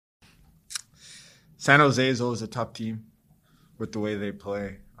San Jose is always a tough team with the way they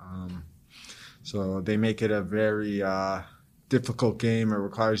play. So they make it a very difficult game. It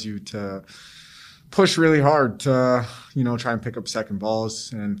requires you to push really hard to, try and pick up second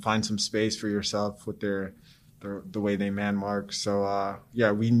balls and find some space for yourself with the way they man mark. So,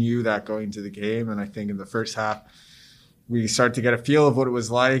 we knew that going into the game. And I think in the first half, we started to get a feel of what it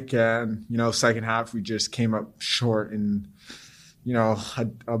was like. And, second half, we just came up short in,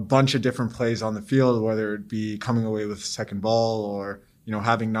 a bunch of different plays on the field, whether it be coming away with second ball or,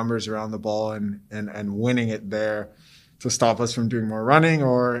 having numbers around the ball and winning it there to stop us from doing more running,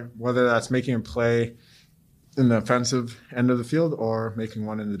 or whether that's making a play in the offensive end of the field or making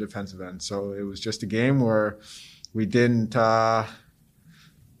one in the defensive end. So it was just a game where we didn't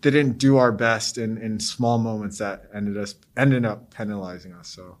do our best in small moments that ended up penalizing us.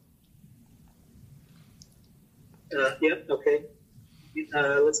 So. Okay.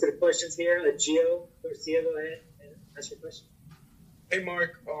 Let's go to questions here. Gio Garcia, go ahead and ask your question. Hey,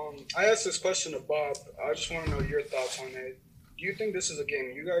 Mark. I asked this question to Bob. I just want to know your thoughts on it. Do you think this is a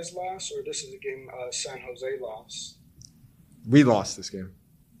game you guys lost, or this is a game San Jose lost? We lost this game.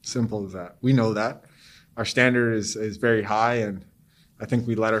 Simple as that. We know that. Our standard is very high, and I think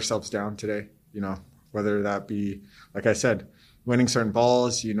we let ourselves down today, whether that be, like I said, winning certain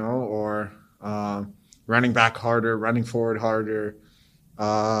balls, or running back harder, running forward harder.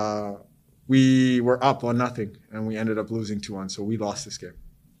 We were up 1-0, and we ended up losing 2-1, so we lost this game.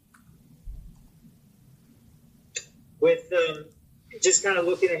 With just kind of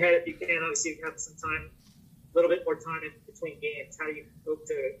looking ahead, if you can, obviously you have some time, a little bit more time in between games. How do you hope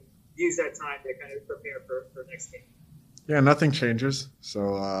to use that time to kind of prepare for next game? Yeah, nothing changes.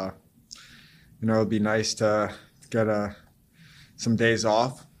 So, it'd be nice to get some days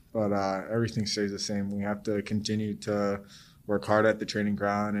off, but everything stays the same. We have to continue to work hard at the training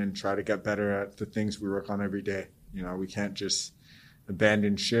ground and try to get better at the things we work on every day. We can't just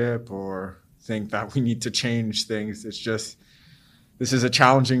abandon ship or think that we need to change things. It's just, this is a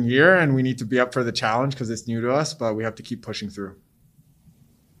challenging year and we need to be up for the challenge because it's new to us, but we have to keep pushing through.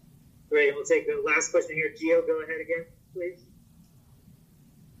 Great. We'll take the last question here. Gio, go ahead again, please.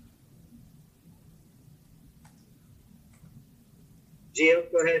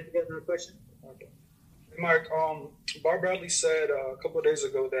 Gio, go ahead if you got another question. Okay. Mark, Bob Bradley said a couple of days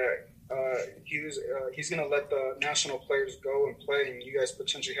ago that he's going to let the national players go and play, and you guys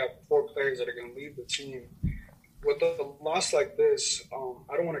potentially have 4 players that are going to leave the team. With a loss like this,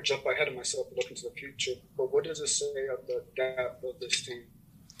 I don't want to jump ahead of myself and look into the future, but what does it say of the depth of this team?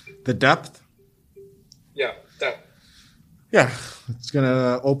 The depth? Yeah, depth. Yeah, it's going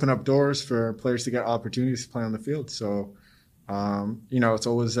to open up doors for players to get opportunities to play on the field. So, it's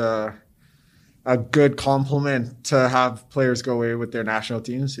always a good compliment to have players go away with their national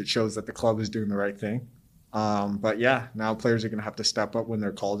teams. It shows that the club is doing the right thing. But yeah, now players are going to have to step up when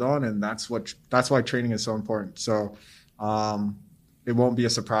they're called on, and that's why training is so important. So it won't be a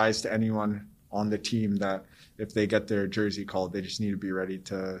surprise to anyone on the team that if they get their jersey called, they just need to be ready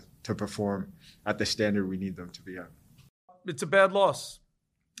to perform at the standard we need them to be at. It's a bad loss.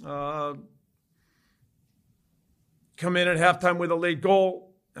 Come in at halftime with a late goal.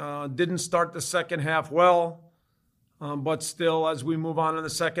 Didn't start the second half well, but still, as we move on in the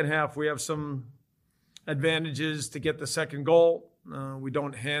second half, we have some advantages to get the second goal. We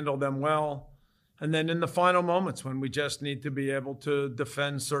don't handle them well. And then in the final moments when we just need to be able to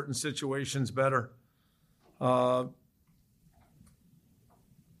defend certain situations better. Not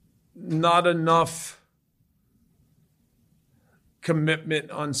enough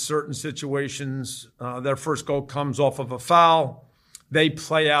commitment on certain situations. Their first goal comes off of a foul. They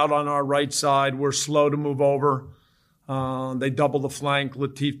play out on our right side. We're slow to move over. They double the flank.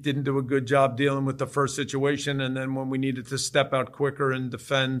 Latif didn't do a good job dealing with the first situation. And then when we needed to step out quicker and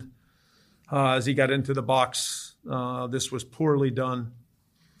defend as he got into the box, this was poorly done.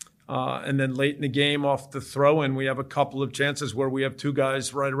 And then late in the game off the throw-in, we have a couple of chances where we have 2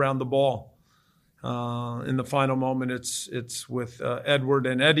 guys right around the ball. In the final moment, it's with Edward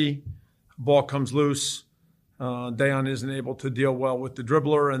and Eddie. Ball comes loose. Dejan isn't able to deal well with the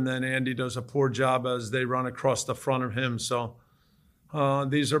dribbler, and then Andy does a poor job as they run across the front of him. So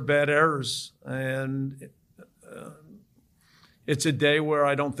these are bad errors, and it's a day where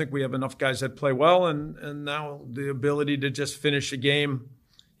I don't think we have enough guys that play well, and now the ability to just finish a game,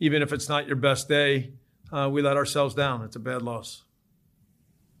 even if it's not your best day, we let ourselves down. It's a bad loss.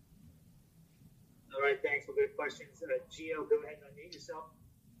 All right, thanks for good questions. Gio, go ahead and unmute yourself.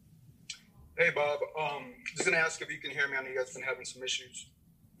 Hey, Bob. Just going to ask if you can hear me. I know you guys have been having some issues.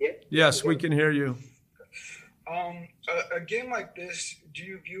 Yeah. Yes, we can hear you. A game like this, do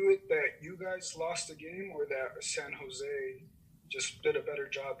you view it that you guys lost the game or that San Jose just did a better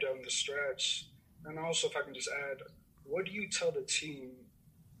job down the stretch? And also, if I can just add, what do you tell the team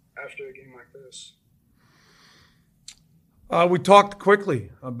after a game like this? We talked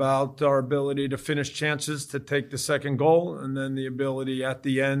quickly about our ability to finish chances, to take the second goal, and then the ability at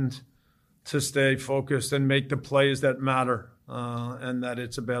the end to stay focused and make the plays that matter, and that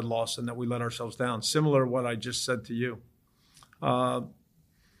it's a bad loss and that we let ourselves down. Similar to what I just said to you.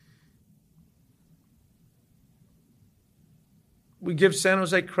 We give San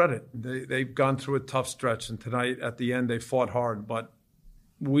Jose credit. They've gone through a tough stretch, and tonight at the end they fought hard, but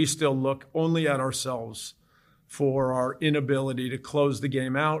we still look only at ourselves for our inability to close the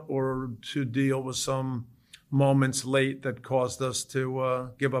game out or to deal with some moments late that caused us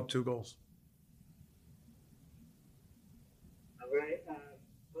to give up 2 goals. All right.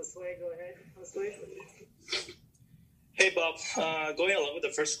 Josue, go ahead. Josue. Hey, Bob. Going along with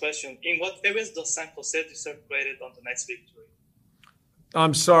the first question, in what areas does San Jose deserve credit on the next victory?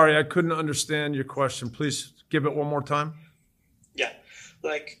 I'm sorry, I couldn't understand your question. Please give it one more time. Yeah.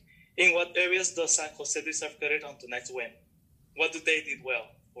 In what areas does San Jose deserve credit on the next win? What did they did well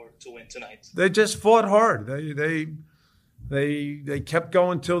to win tonight? They just fought hard. They kept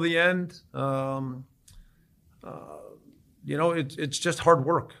going till the end. It's just hard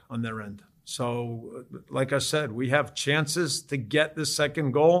work on their end. So, like I said, we have chances to get the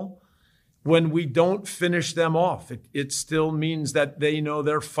second goal. When we don't finish them off, it still means that they know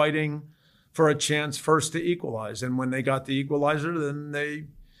they're fighting for a chance first to equalize. And when they got the equalizer, then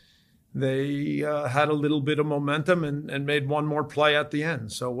they had a little bit of momentum and made one more play at the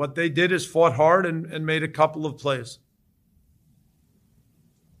end. So what they did is fought hard and made a couple of plays.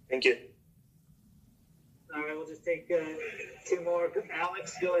 Thank you. All right, we'll just take 2 more.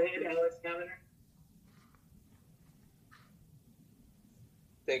 Alex, go ahead. Alex Governor.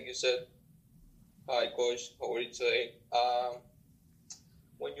 Thank you, sir. Hi, Coach. How are you today?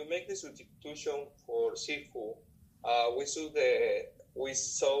 When you make the substitution for Sifu, we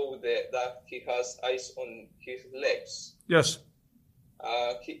saw that he has ice on his legs. Yes.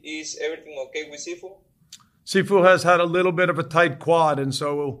 Is everything okay with Sifu? Sifu has had a little bit of a tight quad, and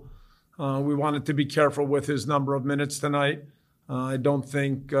so we wanted to be careful with his number of minutes tonight. I don't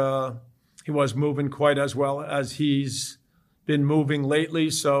think he was moving quite as well as he's been moving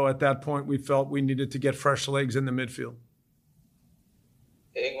lately, so at that point we felt we needed to get fresh legs in the midfield.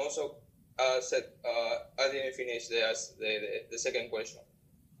 And also, I didn't finish the second question.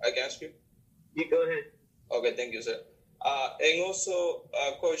 I can ask you? You go ahead. Okay, thank you, sir. And also,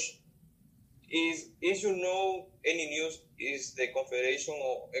 Coach, is any news? Is the Confederation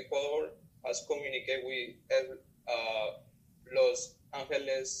of Ecuador has communicated with Los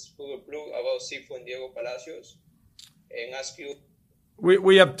Angeles Football Club about Sifu and Diego Palacios? And ask you.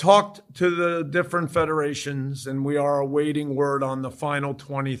 We have talked to the different federations, and we are awaiting word on the final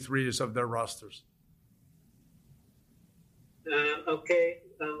 23s of their rosters. Okay.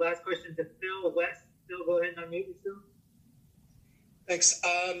 Last question to Phil. Wes, Phil, go ahead and unmute yourself. Thanks.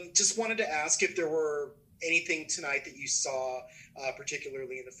 Just wanted to ask if there were anything tonight that you saw,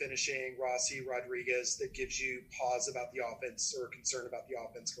 particularly in the finishing, Rossi, Rodriguez, that gives you pause about the offense or concern about the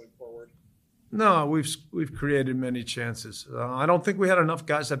offense going forward? No, we've created many chances. I don't think we had enough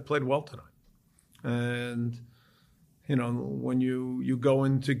guys that played well tonight. And, when you go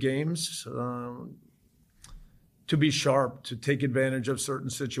into games, to be sharp, to take advantage of certain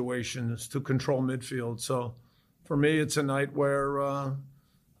situations, to control midfield. So for me, it's a night where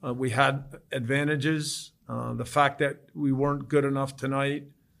we had advantages. The fact that we weren't good enough tonight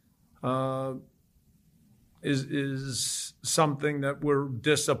is something that we're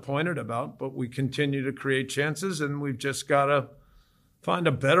disappointed about, but we continue to create chances, and we've just got to find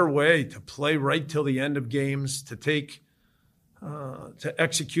a better way to play right till the end of games, to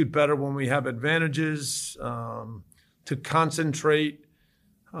execute better when we have advantages, to concentrate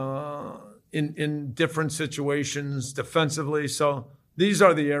in different situations defensively. So these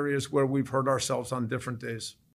are the areas where we've hurt ourselves on different days.